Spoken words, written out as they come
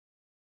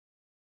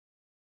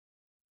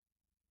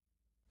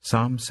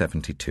Psalm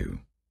 72.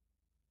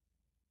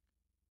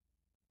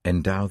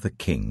 Endow the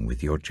king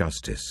with your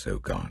justice, O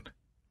God,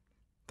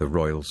 the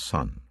royal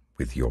son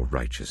with your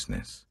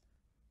righteousness.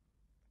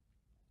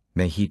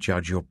 May he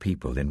judge your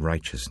people in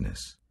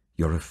righteousness,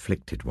 your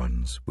afflicted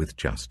ones with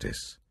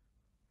justice.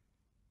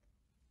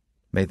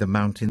 May the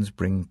mountains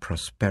bring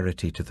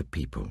prosperity to the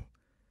people,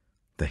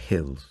 the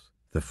hills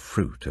the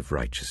fruit of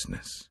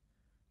righteousness.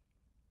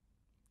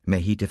 May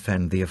he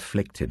defend the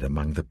afflicted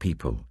among the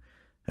people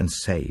and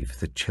save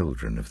the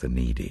children of the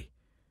needy.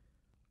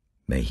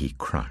 May he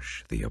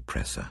crush the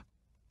oppressor.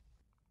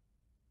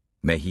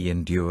 May he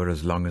endure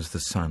as long as the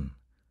sun,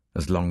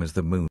 as long as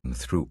the moon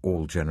through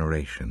all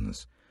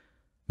generations.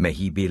 May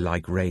he be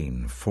like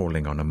rain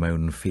falling on a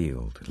mown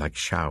field, like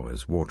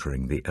showers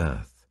watering the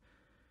earth.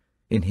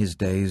 In his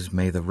days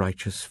may the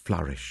righteous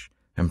flourish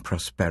and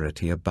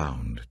prosperity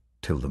abound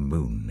till the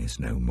moon is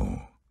no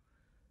more.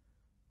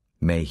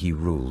 May he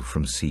rule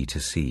from sea to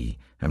sea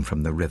and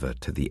from the river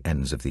to the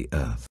ends of the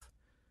earth.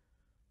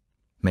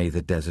 May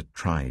the desert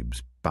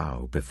tribes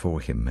bow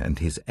before him and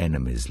his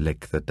enemies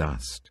lick the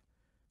dust.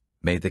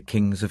 May the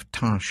kings of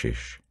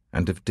Tarshish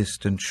and of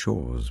distant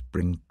shores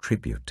bring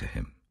tribute to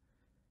him.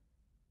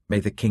 May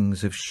the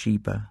kings of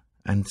Sheba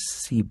and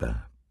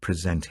Seba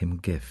present him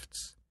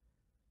gifts.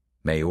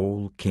 May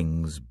all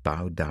kings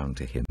bow down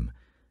to him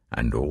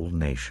and all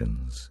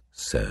nations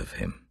serve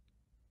him.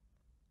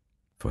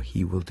 For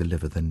he will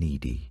deliver the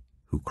needy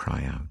who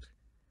cry out,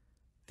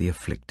 the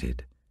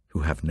afflicted who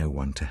have no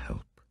one to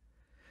help.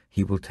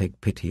 He will take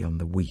pity on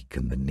the weak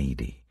and the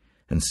needy,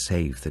 and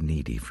save the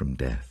needy from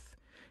death.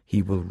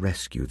 He will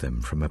rescue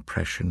them from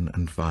oppression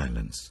and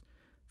violence,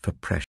 for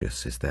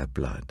precious is their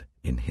blood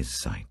in his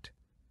sight.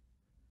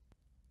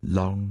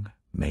 Long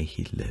may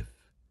he live.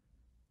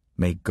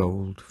 May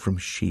gold from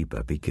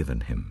Sheba be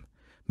given him.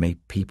 May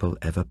people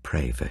ever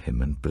pray for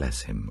him and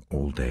bless him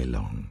all day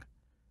long.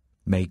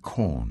 May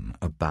corn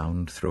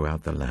abound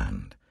throughout the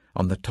land.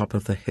 On the top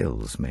of the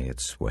hills may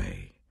it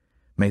sway.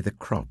 May the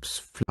crops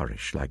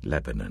flourish like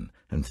Lebanon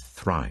and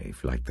thrive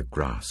like the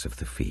grass of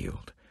the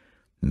field.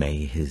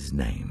 May his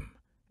name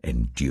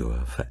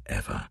endure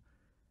forever.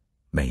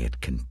 May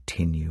it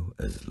continue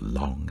as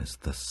long as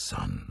the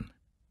sun.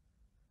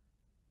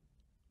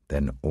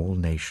 Then all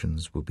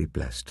nations will be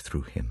blessed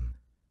through him,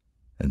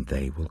 and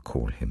they will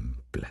call him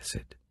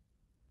blessed.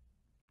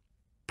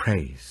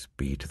 Praise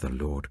be to the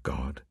Lord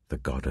God, the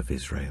God of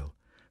Israel,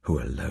 who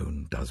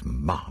alone does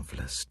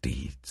marvelous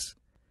deeds.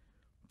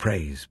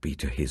 Praise be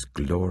to his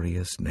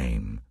glorious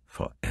name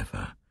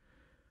forever.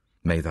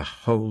 May the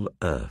whole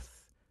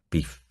earth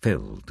be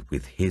filled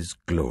with his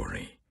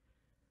glory.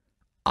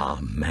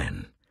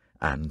 Amen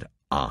and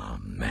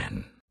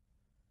amen.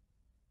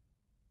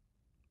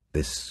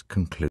 This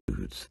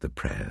concludes the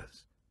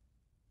prayers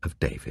of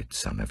David,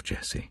 son of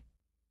Jesse.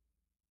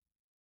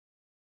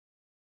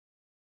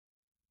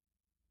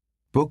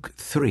 Book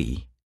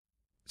 3,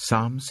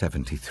 Psalm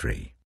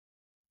 73.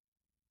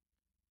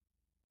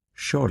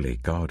 Surely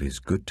God is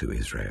good to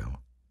Israel,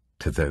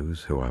 to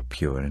those who are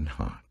pure in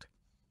heart.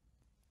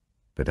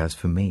 But as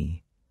for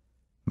me,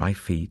 my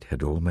feet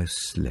had almost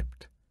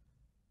slipped.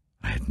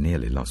 I had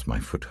nearly lost my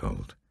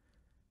foothold,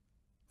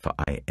 for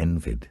I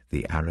envied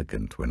the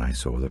arrogant when I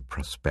saw the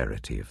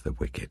prosperity of the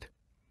wicked.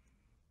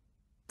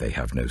 They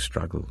have no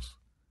struggles.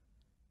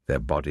 Their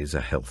bodies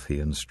are healthy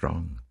and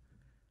strong.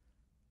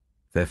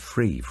 They're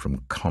free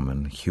from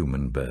common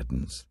human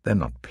burdens. They're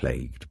not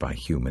plagued by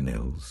human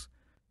ills.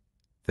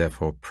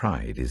 Therefore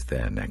pride is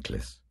their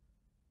necklace.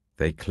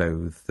 They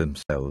clothe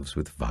themselves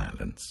with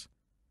violence.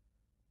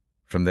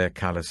 From their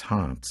callous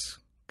hearts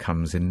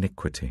comes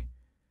iniquity.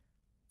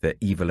 Their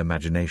evil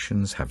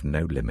imaginations have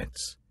no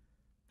limits.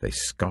 They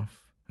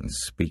scoff and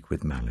speak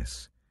with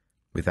malice.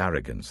 With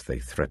arrogance they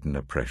threaten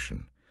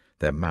oppression.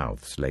 Their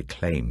mouths lay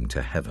claim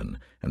to heaven,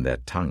 and their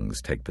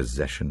tongues take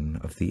possession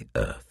of the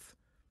earth.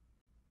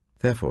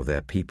 Therefore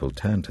their people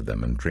turn to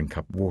them and drink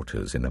up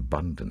waters in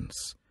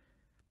abundance.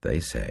 They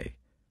say,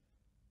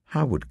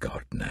 how would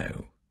God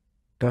know?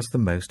 Does the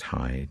Most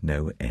High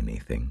know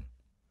anything?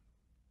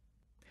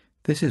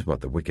 This is what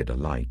the wicked are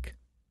like.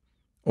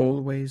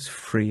 Always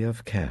free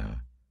of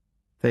care,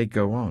 they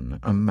go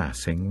on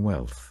amassing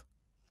wealth.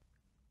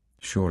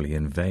 Surely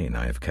in vain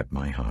I have kept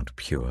my heart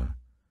pure,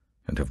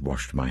 and have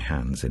washed my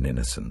hands in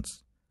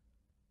innocence.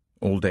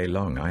 All day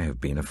long I have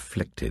been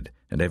afflicted,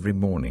 and every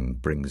morning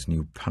brings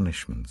new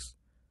punishments.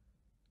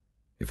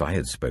 If I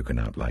had spoken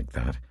out like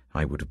that,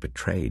 I would have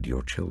betrayed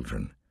your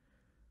children.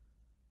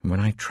 And when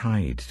I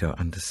tried to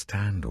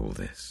understand all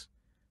this,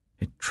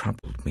 it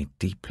troubled me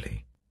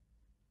deeply,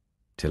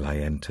 till I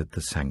entered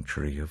the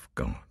sanctuary of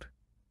God.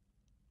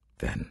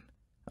 Then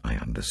I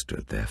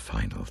understood their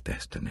final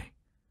destiny.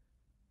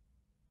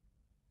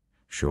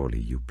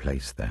 Surely you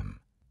place them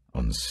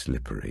on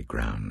slippery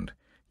ground.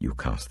 You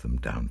cast them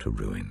down to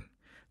ruin.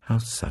 How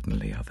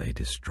suddenly are they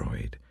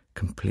destroyed,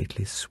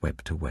 completely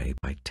swept away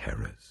by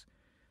terrors.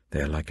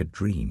 They are like a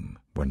dream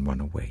when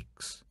one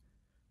awakes.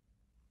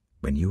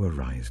 When you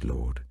arise,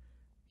 Lord,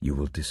 you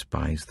will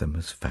despise them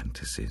as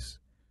fantasies.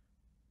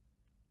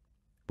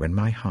 When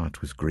my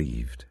heart was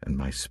grieved and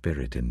my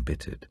spirit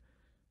embittered,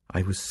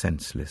 I was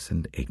senseless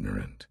and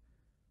ignorant.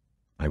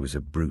 I was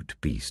a brute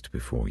beast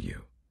before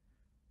you.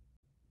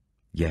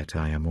 Yet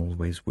I am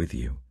always with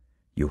you.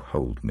 You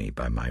hold me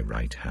by my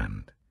right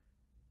hand.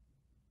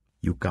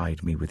 You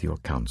guide me with your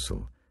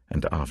counsel,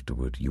 and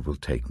afterward you will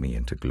take me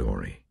into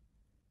glory.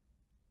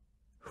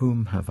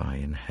 Whom have I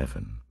in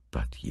heaven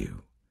but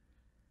you?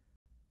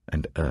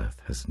 And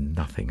earth has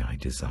nothing I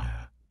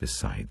desire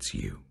besides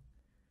you.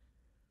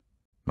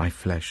 My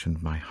flesh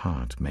and my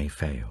heart may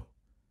fail,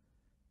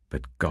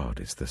 but God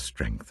is the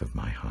strength of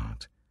my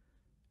heart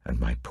and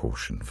my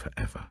portion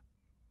forever.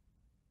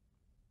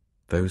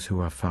 Those who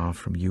are far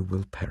from you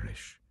will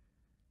perish.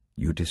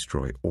 You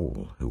destroy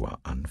all who are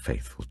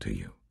unfaithful to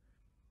you.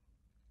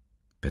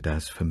 But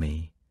as for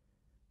me,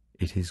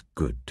 it is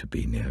good to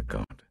be near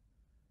God.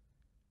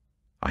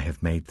 I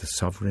have made the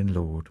sovereign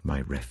Lord my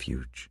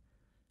refuge.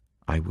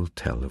 I will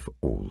tell of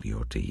all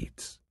your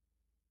deeds.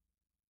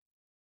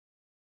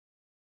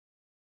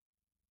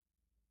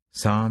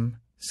 Psalm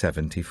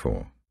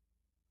 74.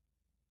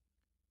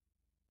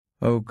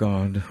 O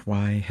God,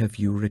 why have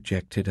you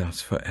rejected us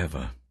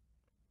forever?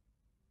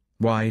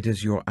 Why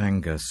does your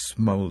anger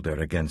smolder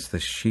against the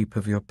sheep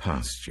of your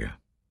pasture?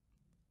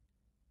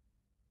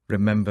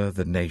 Remember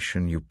the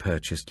nation you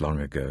purchased long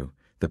ago,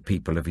 the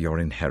people of your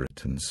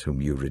inheritance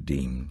whom you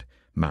redeemed,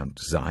 Mount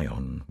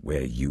Zion,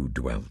 where you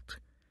dwelt.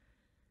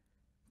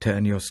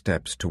 Turn your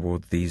steps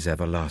toward these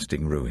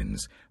everlasting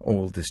ruins,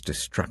 all this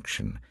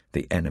destruction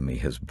the enemy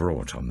has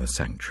brought on the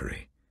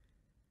sanctuary.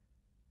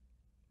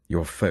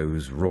 Your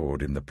foes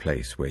roared in the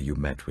place where you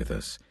met with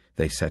us.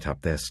 They set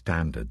up their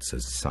standards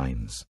as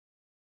signs.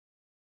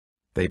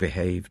 They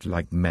behaved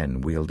like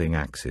men wielding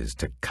axes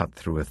to cut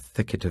through a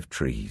thicket of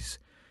trees.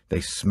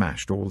 They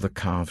smashed all the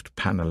carved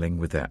paneling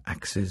with their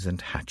axes and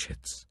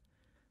hatchets.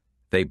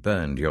 They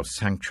burned your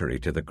sanctuary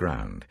to the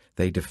ground.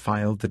 They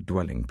defiled the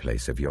dwelling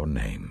place of your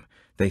name.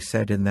 They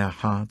said in their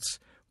hearts,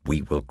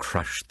 "We will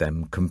crush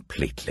them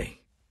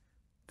completely."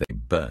 They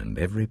burned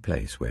every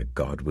place where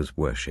God was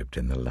worshipped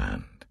in the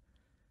land.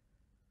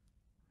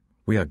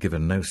 We are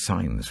given no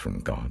signs from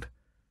God.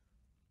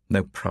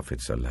 No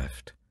prophets are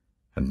left,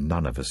 and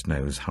none of us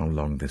knows how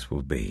long this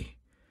will be.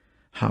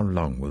 How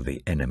long will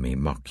the enemy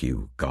mock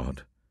you,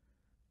 God?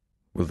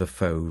 Will the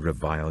foe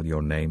revile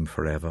your name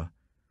forever?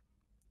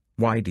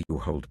 Why do you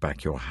hold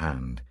back your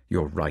hand,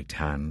 your right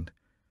hand?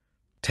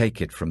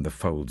 Take it from the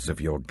folds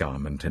of your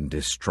garment and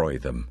destroy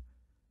them.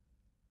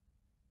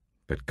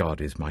 But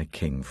God is my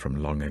King from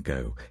long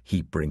ago.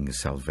 He brings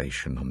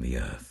salvation on the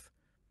earth.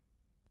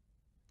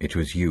 It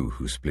was you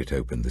who split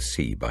open the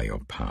sea by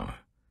your power.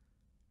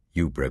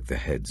 You broke the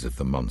heads of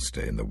the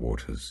monster in the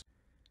waters.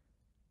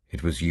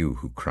 It was you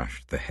who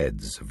crushed the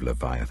heads of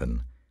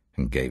Leviathan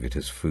and gave it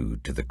as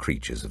food to the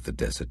creatures of the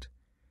desert.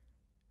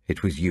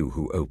 It was you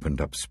who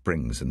opened up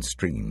springs and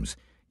streams.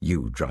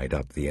 You dried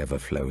up the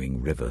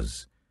ever-flowing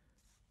rivers.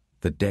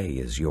 The day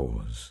is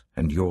yours,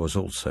 and yours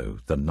also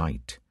the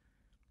night.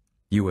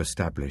 You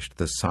established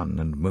the sun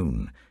and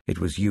moon. It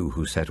was you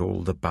who set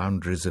all the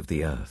boundaries of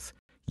the earth.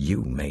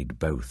 You made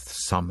both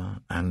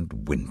summer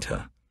and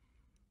winter.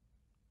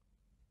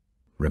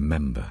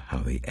 Remember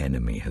how the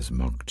enemy has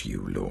mocked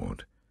you,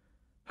 Lord,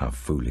 how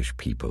foolish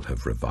people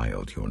have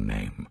reviled your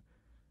name.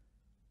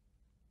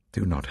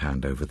 Do not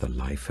hand over the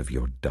life of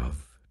your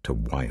dove to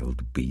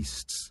wild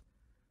beasts.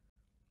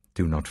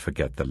 Do not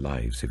forget the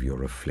lives of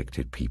your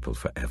afflicted people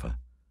forever.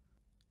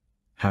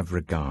 Have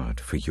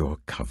regard for your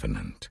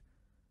covenant,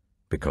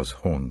 because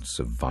haunts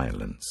of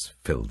violence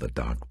fill the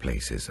dark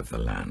places of the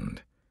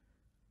land.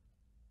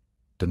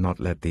 Do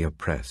not let the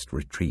oppressed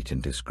retreat in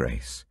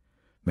disgrace.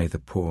 May the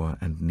poor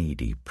and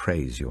needy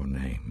praise your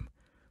name.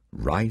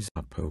 Rise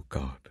up, O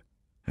God,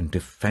 and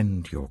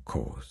defend your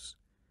cause.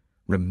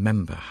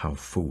 Remember how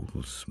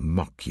fools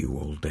mock you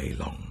all day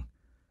long.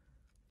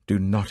 Do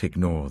not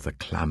ignore the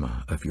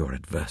clamor of your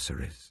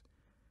adversaries,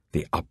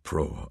 the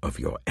uproar of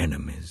your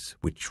enemies,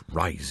 which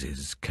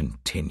rises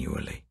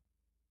continually.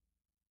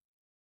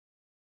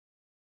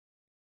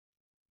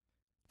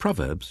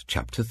 Proverbs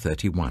chapter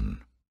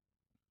 31.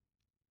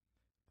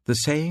 The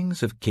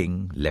sayings of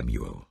King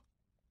Lemuel,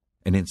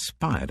 an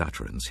inspired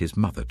utterance his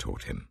mother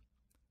taught him.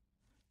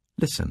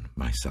 Listen,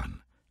 my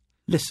son.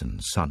 Listen,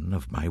 son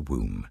of my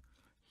womb.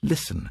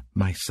 Listen,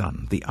 my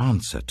son, the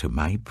answer to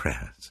my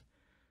prayers.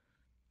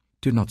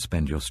 Do not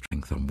spend your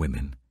strength on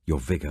women, your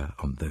vigor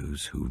on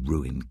those who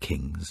ruin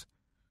kings.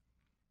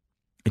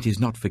 It is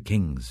not for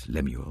kings,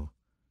 Lemuel.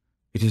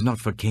 It is not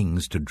for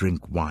kings to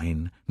drink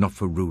wine, not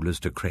for rulers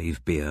to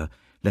crave beer,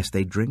 lest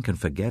they drink and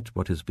forget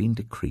what has been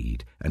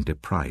decreed and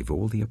deprive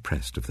all the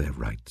oppressed of their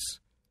rights.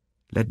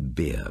 Let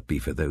beer be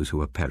for those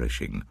who are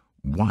perishing,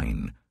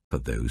 wine for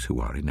those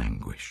who are in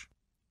anguish.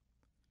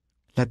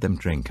 Let them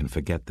drink and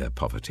forget their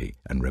poverty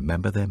and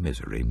remember their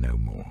misery no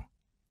more.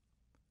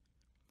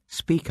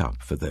 Speak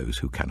up for those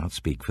who cannot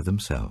speak for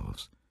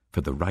themselves,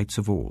 for the rights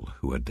of all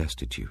who are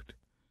destitute.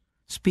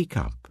 Speak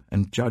up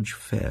and judge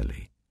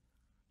fairly.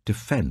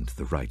 Defend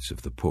the rights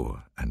of the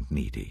poor and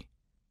needy.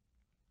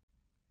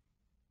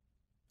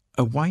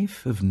 A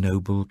wife of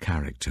noble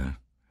character,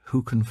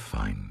 who can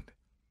find?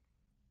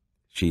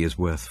 She is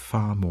worth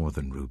far more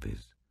than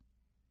rubies.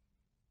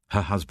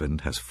 Her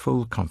husband has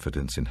full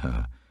confidence in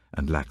her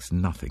and lacks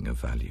nothing of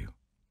value.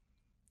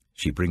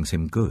 She brings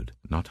him good,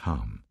 not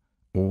harm,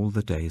 all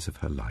the days of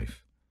her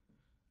life.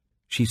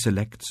 She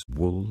selects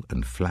wool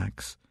and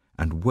flax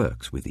and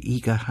works with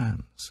eager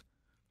hands.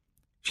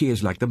 She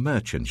is like the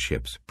merchant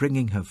ships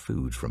bringing her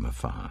food from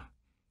afar.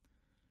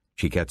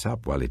 She gets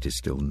up while it is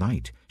still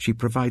night. She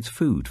provides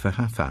food for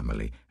her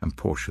family and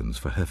portions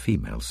for her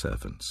female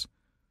servants.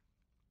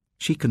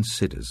 She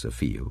considers a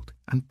field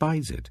and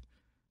buys it.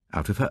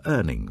 Out of her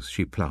earnings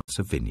she plants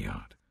a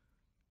vineyard.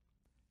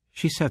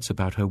 She sets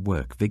about her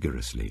work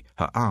vigorously.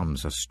 Her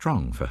arms are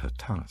strong for her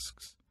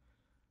tasks.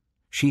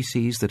 She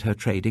sees that her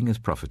trading is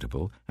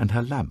profitable, and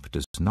her lamp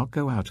does not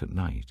go out at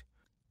night.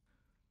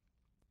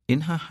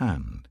 In her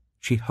hand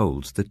she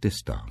holds the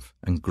distaff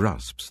and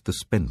grasps the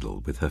spindle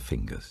with her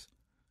fingers.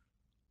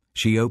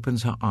 She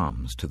opens her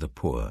arms to the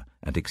poor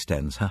and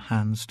extends her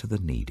hands to the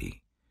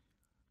needy.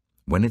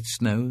 When it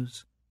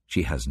snows,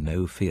 she has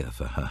no fear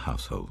for her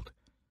household,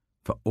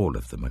 for all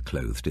of them are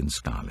clothed in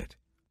scarlet.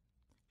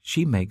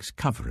 She makes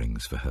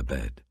coverings for her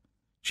bed.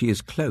 She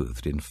is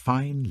clothed in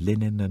fine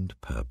linen and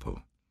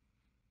purple.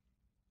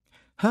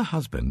 Her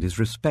husband is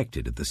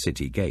respected at the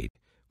city gate,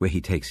 where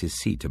he takes his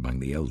seat among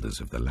the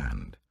elders of the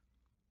land.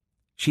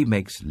 She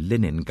makes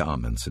linen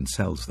garments and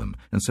sells them,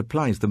 and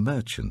supplies the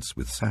merchants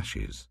with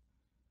sashes.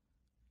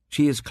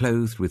 She is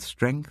clothed with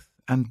strength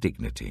and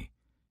dignity.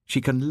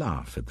 She can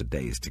laugh at the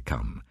days to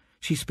come.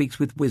 She speaks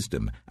with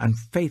wisdom, and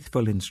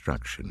faithful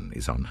instruction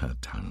is on her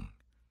tongue.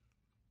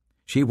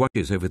 She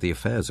watches over the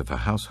affairs of her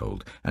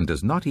household, and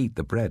does not eat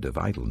the bread of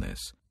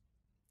idleness.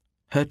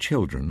 Her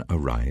children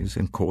arise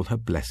and call her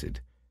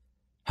blessed.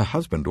 Her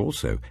husband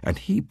also, and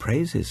he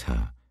praises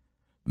her.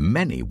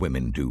 Many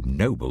women do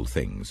noble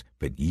things,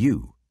 but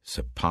you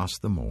surpass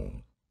them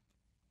all.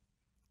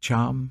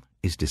 Charm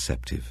is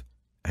deceptive,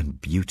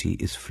 and beauty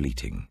is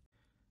fleeting.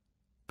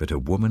 But a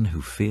woman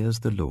who fears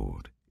the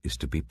Lord is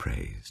to be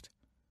praised.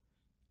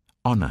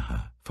 Honor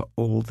her for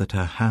all that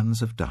her hands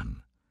have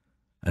done,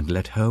 and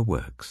let her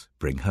works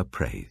bring her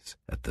praise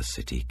at the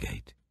city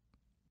gate.